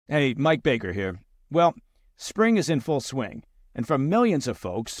Hey, Mike Baker here. Well, spring is in full swing, and for millions of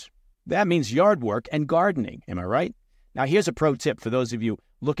folks, that means yard work and gardening, am I right? Now here's a pro tip for those of you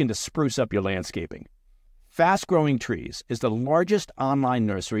looking to spruce up your landscaping. Fast Growing Trees is the largest online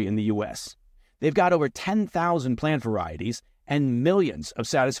nursery in the U.S. They've got over 10,000 plant varieties and millions of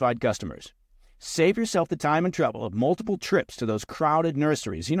satisfied customers. Save yourself the time and trouble of multiple trips to those crowded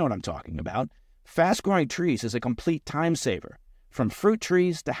nurseries. You know what I'm talking about. Fast Growing Trees is a complete time saver. From fruit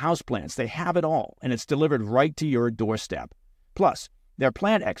trees to houseplants, they have it all, and it's delivered right to your doorstep. Plus, their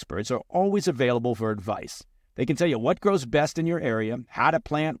plant experts are always available for advice. They can tell you what grows best in your area, how to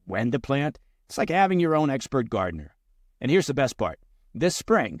plant, when to plant. It's like having your own expert gardener. And here's the best part. This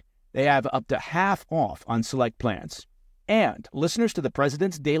spring, they have up to half off on select plants. And listeners to the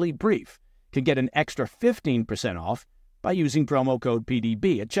President's Daily Brief can get an extra 15% off by using promo code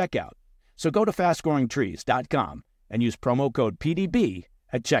PDB at checkout. So go to fastgrowingtrees.com and use promo code PDB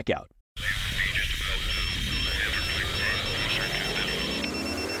at checkout.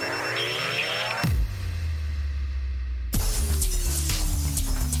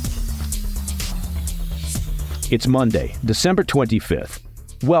 It's Monday, December 25th.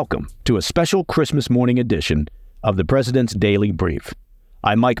 Welcome to a special Christmas morning edition of the President's Daily Brief.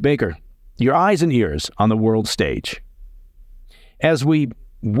 I'm Mike Baker, your eyes and ears on the world stage. As we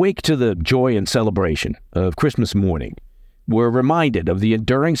wake to the joy and celebration of Christmas morning, we're reminded of the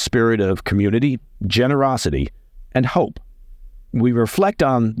enduring spirit of community, generosity, and hope. We reflect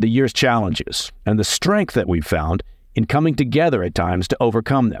on the year's challenges and the strength that we've found in coming together at times to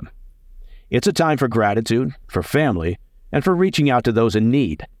overcome them. It's a time for gratitude, for family, and for reaching out to those in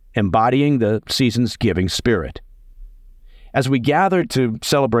need, embodying the season's giving spirit. As we gathered to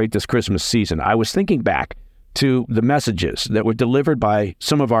celebrate this Christmas season, I was thinking back to the messages that were delivered by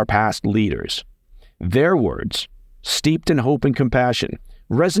some of our past leaders. Their words, steeped in hope and compassion,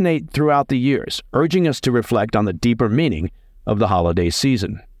 resonate throughout the years, urging us to reflect on the deeper meaning of the holiday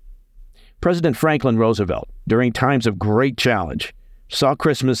season. President Franklin Roosevelt, during times of great challenge, saw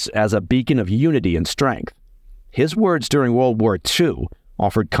Christmas as a beacon of unity and strength. His words during World War II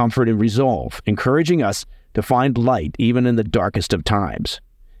offered comfort and resolve, encouraging us to find light even in the darkest of times.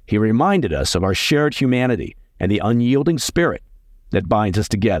 He reminded us of our shared humanity and the unyielding spirit that binds us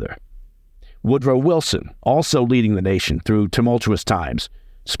together. Woodrow Wilson, also leading the nation through tumultuous times,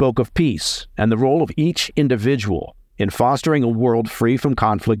 spoke of peace and the role of each individual in fostering a world free from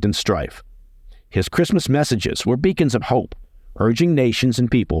conflict and strife. His Christmas messages were beacons of hope, urging nations and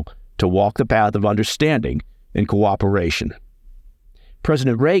people to walk the path of understanding and cooperation.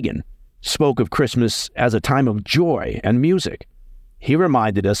 President Reagan spoke of Christmas as a time of joy and music. He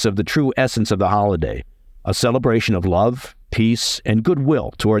reminded us of the true essence of the holiday, a celebration of love, peace, and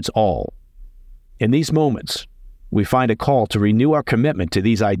goodwill towards all. In these moments, we find a call to renew our commitment to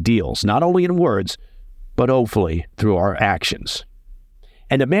these ideals, not only in words, but hopefully through our actions.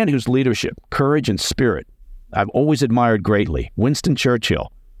 And a man whose leadership, courage, and spirit I've always admired greatly, Winston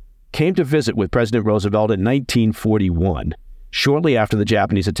Churchill, came to visit with President Roosevelt in 1941, shortly after the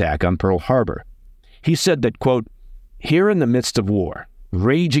Japanese attack on Pearl Harbor. He said that, quote, "Here in the midst of war,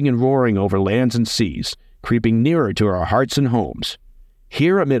 raging and roaring over lands and seas, creeping nearer to our hearts and homes,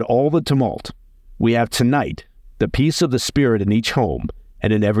 here amid all the tumult, we have tonight the peace of the spirit in each home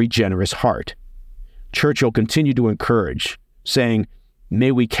and in every generous heart." Churchill continued to encourage, saying,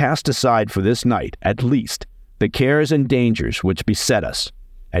 "May we cast aside for this night, at least, the cares and dangers which beset us,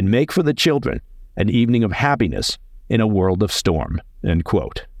 and make for the children an evening of happiness in a world of storm," end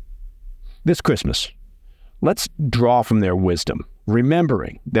quote. This Christmas, let's draw from their wisdom,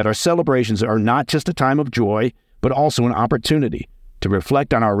 remembering that our celebrations are not just a time of joy, but also an opportunity to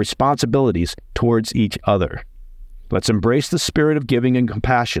reflect on our responsibilities towards each other. Let's embrace the spirit of giving and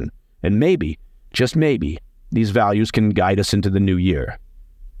compassion, and maybe, just maybe, these values can guide us into the new year.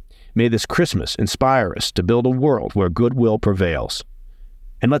 May this Christmas inspire us to build a world where goodwill prevails.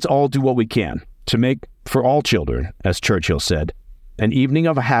 And let's all do what we can to make, for all children, as Churchill said, an evening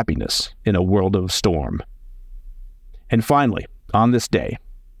of happiness in a world of storm. And finally, on this day,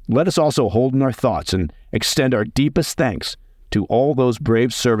 let us also hold in our thoughts and extend our deepest thanks to all those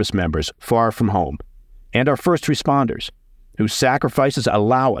brave service members far from home, and our first responders, whose sacrifices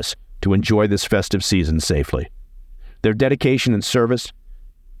allow us to enjoy this festive season safely. Their dedication and service,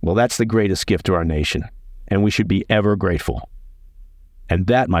 well, that's the greatest gift to our nation, and we should be ever grateful. And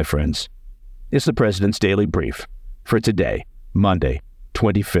that, my friends, is the President's Daily Brief for today, Monday,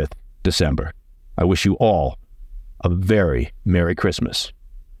 25th December. I wish you all a very Merry Christmas.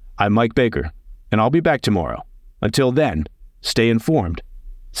 I'm Mike Baker, and I'll be back tomorrow. Until then, stay informed,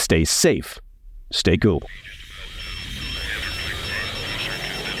 stay safe, stay cool.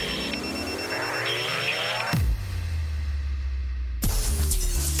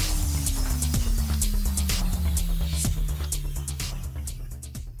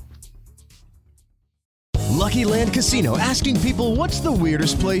 Lucky Land Casino, asking people, what's the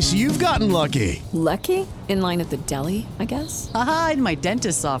weirdest place you've gotten lucky? Lucky? In line at the deli, I guess? Aha, in my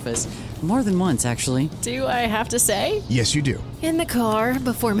dentist's office. More than once, actually. Do I have to say? Yes, you do. In the car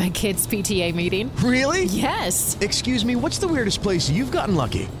before my kids' PTA meeting. Really? Yes. Excuse me, what's the weirdest place you've gotten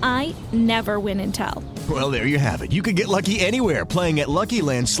lucky? I never win and tell. Well, there you have it. You can get lucky anywhere, playing at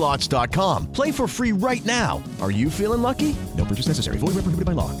LuckyLandSlots.com. Play for free right now. Are you feeling lucky? No purchase necessary. Void where prohibited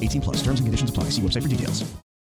by law. 18 plus. Terms and conditions apply. See website for details.